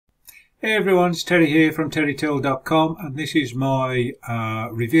Hey everyone, it's Terry here from terrytool.com, and this is my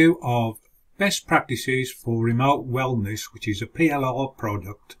review of best practices for remote wellness, which is a PLR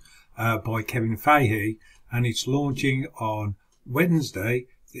product by Kevin Fahey, and it's launching on Wednesday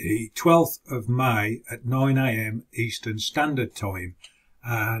the 12th of May at 9 AM Eastern Standard Time.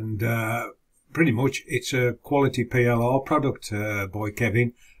 And pretty much it's a quality PLR product by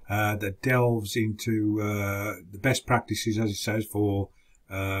Kevin that delves into the best practices, as it says, for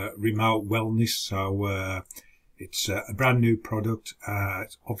remote wellness. So it's a brand new product.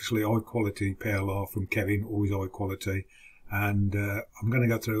 It's obviously high quality PLR from Kevin, always high quality. And I'm going to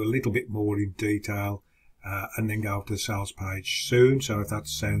go through a little bit more in detail and then go to the sales page soon. So if that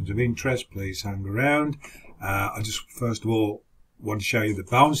sounds of interest, please hang around. I just first of all want to show you the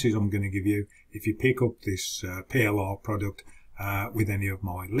bonuses I'm going to give you if you pick up this PLR product with any of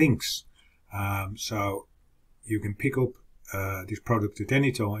my links. So you can pick up this product at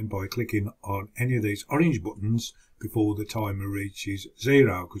any time by clicking on any of these orange buttons before the timer reaches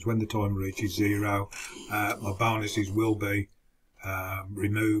 0, because when the timer reaches 0 my bonuses will be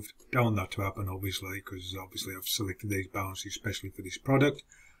removed. Don't want that to happen, obviously, because obviously I've selected these bonuses especially for this product.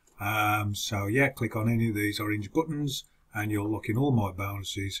 So yeah, click on any of these orange buttons and you'll lock in all my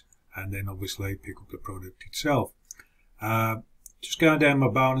bonuses, and then obviously pick up the product itself. Just going down my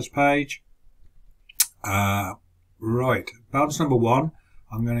bonus page. Right, bonus number 1,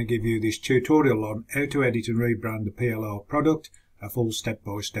 I'm going to give you this tutorial on how to edit and rebrand the PLR product, a full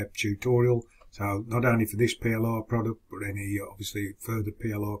step-by-step tutorial. So not only for this PLR product, but any obviously further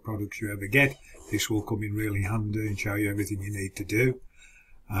PLR products you ever get, this will come in really handy and show you everything you need to do.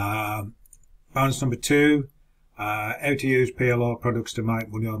 Bonus number 2, how to use PLR products to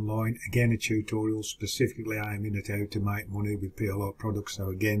make money online. Again, a tutorial specifically aiming at how to make money with PLR products. So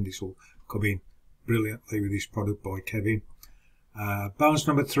again, this will come in brilliantly with this product by Kevin. Bonus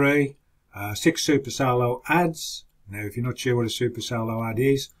number 3, 6 super solo ads. Now, if you're not sure what a super solo ad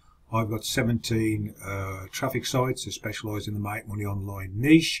is, I've got 17 traffic sites that specialise in the make money online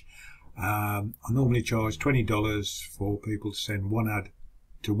niche. I normally charge $20 for people to send one ad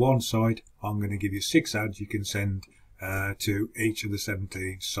to one site. I'm going to give you 6 ads you can send to each of the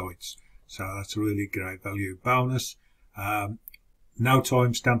 17 sites. So that's a really great value bonus. No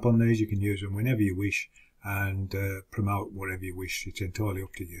time stamp on these. You can use them whenever you wish and promote whatever you wish. It's entirely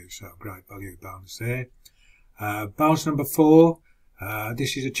up to you. So great value bonus there. Bonus number 4.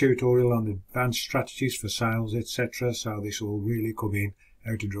 This is a tutorial on advanced strategies for sales, etc. So this will really come in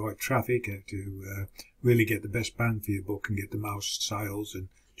how to drive traffic, how to really get the best bang for your buck and get the most sales, and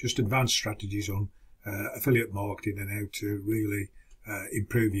just advanced strategies on affiliate marketing and how to really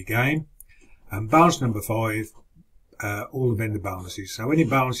improve your game. And bonus number 5. All the vendor bonuses. So any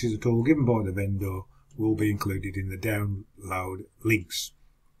bonuses at all given by the vendor will be included in the download links.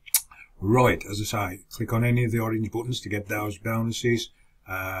 Right, as I say, click on any of the orange buttons to get those bonuses,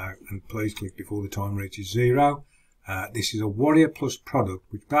 and please click before the time reaches 0. This is a Warrior Plus product,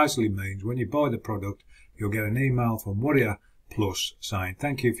 which basically means when you buy the product, you'll get an email from Warrior Plus saying,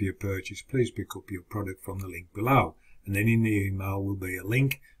 "Thank you for your purchase. Please pick up your product from the link below." And then in the email will be a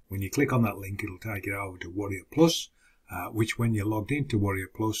link. When you click on that link, it'll take you over to Warrior Plus. Which when you're logged into Warrior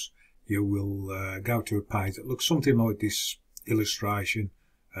Plus, you will go to a page that looks something like this illustration,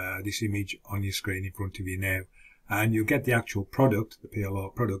 this image on your screen in front of you now. And you'll get the actual product, the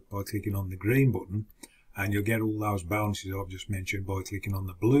PLR product, by clicking on the green button. And you'll get all those bonuses I've just mentioned by clicking on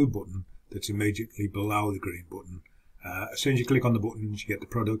the blue button that's immediately below the green button. As soon as you click on the buttons, you get the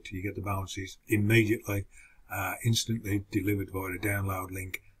product, you get the bonuses immediately, instantly delivered via a download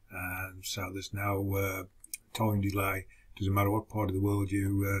link. So there's no time delay. Doesn't matter what part of the world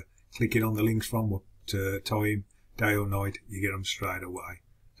you click in on the links from, what time, day or night, you get them straight away.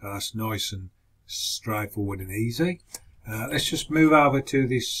 So that's nice and straightforward and easy. Let's just move over to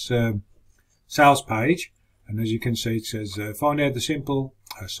this sales page, and as you can see it says find out the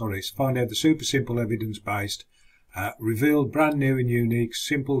super simple evidence-based revealed brand new and unique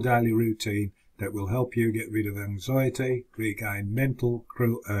simple daily routine that will help you get rid of anxiety, regain mental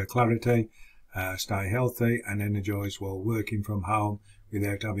clarity, stay healthy and energized while working from home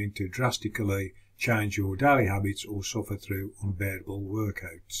without having to drastically change your daily habits or suffer through unbearable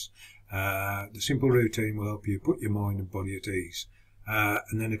workouts. The simple routine will help you put your mind and body at ease.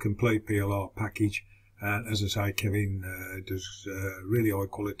 And then a complete PLR package. And as I say, Kevin does really high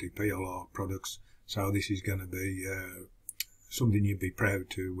quality PLR products. So this is going to be something you'd be proud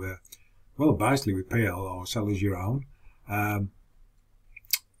to, well, basically with PLR, sell as your own.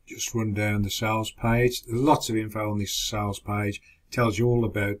 Just run down the sales page. There's lots of info on this sales page. It tells you all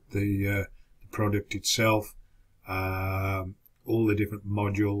about the product itself, all the different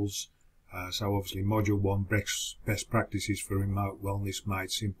modules, So obviously Module 1, Best Practices for Remote Wellness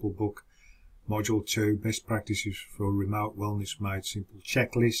Made Simple book. Module 2, Best Practices for Remote Wellness Made Simple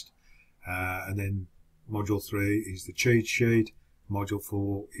checklist. And then Module 3 is the cheat sheet. Module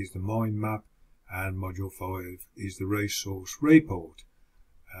 4 is the mind map. And Module 5 is the resource report.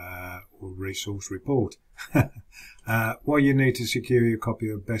 Or resource report. What you need to secure your copy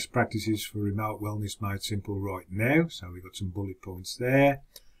of Best Practices for Remote Wellness Made Simple right now. So we've got some bullet points there.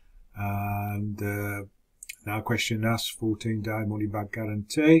 And now question asked, 14-day money back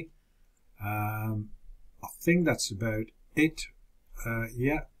guarantee. I think that's about it.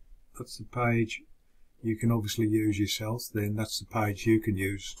 Yeah, that's the page you can obviously use yourself. Then that's the page you can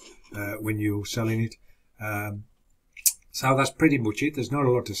use when you're selling it. So that's pretty much it. There's not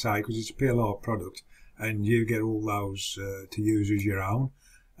a lot to say because it's a PLR product and you get all those to use as your own.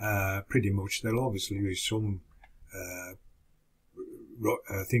 Pretty much. There'll obviously be some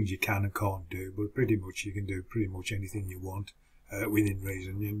things you can and can't do, but pretty much you can do pretty much anything you want within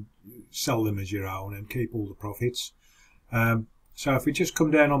reason. You sell them as your own and keep all the profits. So if we just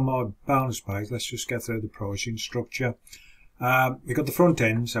come down on my bonus page, let's just get through the pricing structure. We've got the front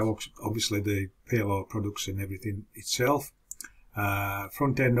end, so obviously the PLR products and everything itself.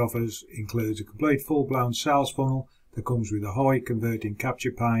 Front end offers includes a complete full-blown sales funnel that comes with a high converting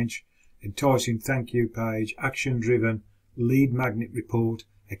capture page, enticing thank you page, action-driven lead magnet report,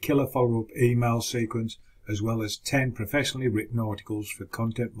 a killer follow-up email sequence, as well as 10 professionally written articles for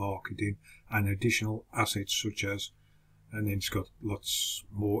content marketing and additional assets such as, and then it's got lots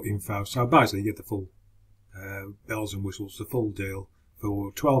more info. So basically you get the full bells and whistles, the full deal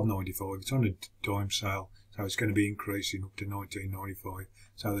for $12.95. It's on a dime sale, so it's going to be increasing up to $19.95.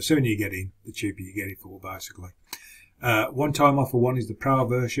 So the sooner you get in, the cheaper you get it for, basically. One-time offer one is the Pro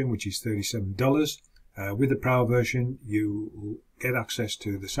version, which is $37. With the Pro version, you will get access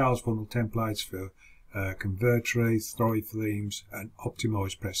to the sales funnel templates for Convertry, Thrive Themes, and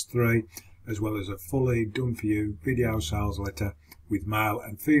Optimize Press 3, as well as a fully done-for-you video sales letter with male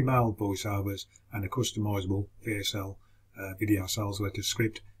and female voiceovers and a customizable VSL video sales letter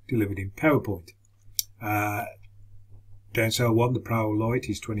script delivered in PowerPoint. Downsell 1, the Pro Lite,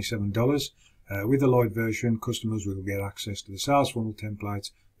 is $27. With the Lite version, customers will get access to the sales funnel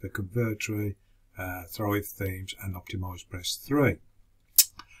templates for Convertry, Thrive Themes, and Optimize Press 3.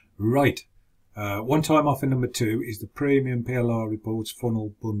 Right. One-time offer number 2 is the Premium PLR Reports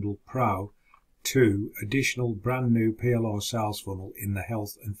Funnel Bundle Pro 2, additional brand new PLR sales funnel in the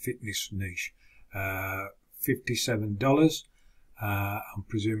health and fitness niche. $57. I'm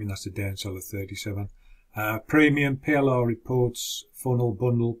presuming that's a downsell of $37. Premium PLR Reports Funnel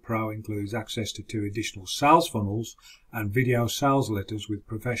Bundle Pro includes access to 2 additional sales funnels and video sales letters with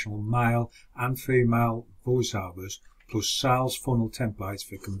professional male and female voiceovers, plus sales funnel templates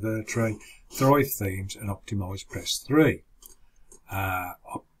for Convertry, Thrive Themes, and Optimize Press 3.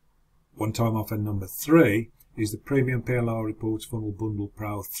 One-time offer number 3 is the Premium PLR Reports Funnel Bundle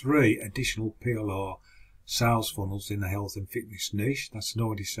Pro 3, additional PLR sales funnels in the health and fitness niche. That's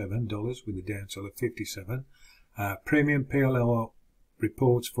 $97 with a downsell of $57. Premium PLR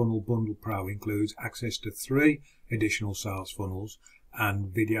Reports Funnel Bundle Pro includes access to 3 additional sales funnels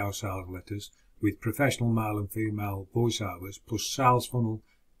and video sales letters with professional male and female voiceovers, plus sales funnel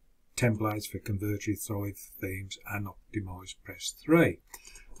templates for Convertry, Thrive Themes, and Optimize Press 3.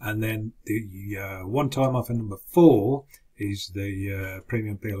 And then the one-time offer number 4 is the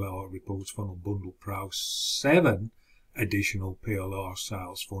Premium PLR Reports Funnel Bundle Pro 7 additional PLR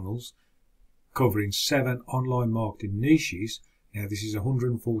sales funnels covering 7 online marketing niches. Now this is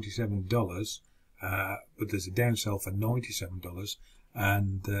 $147, but there's a downsell for $97.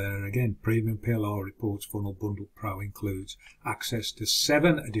 And again, Premium PLR Reports Funnel Bundle Pro includes access to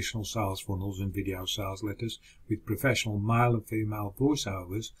 7 additional sales funnels and video sales letters with professional male and female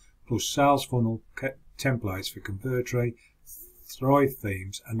voiceovers, plus sales funnel templates for Convertry, Thrive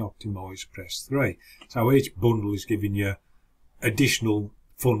Themes, and Optimize Press 3. So each bundle is giving you additional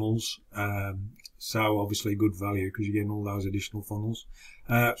funnels, so obviously good value because you're getting all those additional funnels.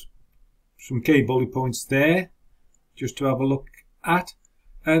 Some key bullet points there just to have a look at,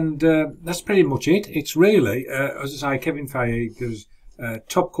 and that's pretty much it. It's really, as I say, Kevin Fahey gives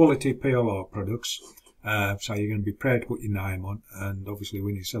top quality PLR products, so you're going to be proud to put your name on, and obviously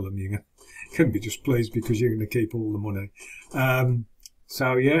when you sell them you're going to be just pleased because you're going to keep all the money.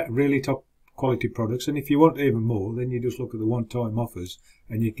 So yeah, really top quality products, and if you want even more, then you just look at the one-time offers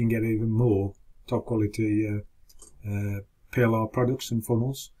and you can get even more top quality PLR products and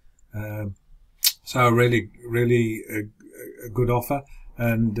funnels. So really a good offer,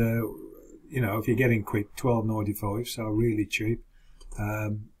 and you know, if you're getting quick, $12.95, so really cheap.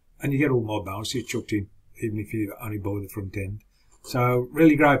 and you get all my bounces chucked in, even if you only buy the front end. So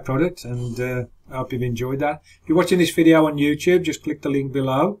really great product, and I hope you've enjoyed that. If you're watching this video on YouTube, just click the link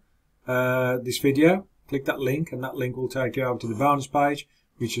below this video. Click that link, and that link will take you over to the bonus page,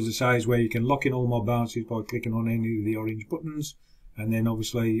 which, as I say, is where you can lock in all my bounces by clicking on any of the orange buttons, and then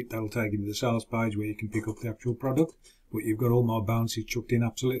obviously that'll take you to the sales page where you can pick up the actual product. But you've got all my bounces chucked in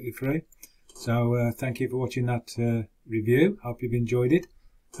absolutely free. So thank you for watching that review. Hope you've enjoyed it,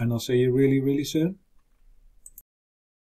 and I'll see you really, really soon.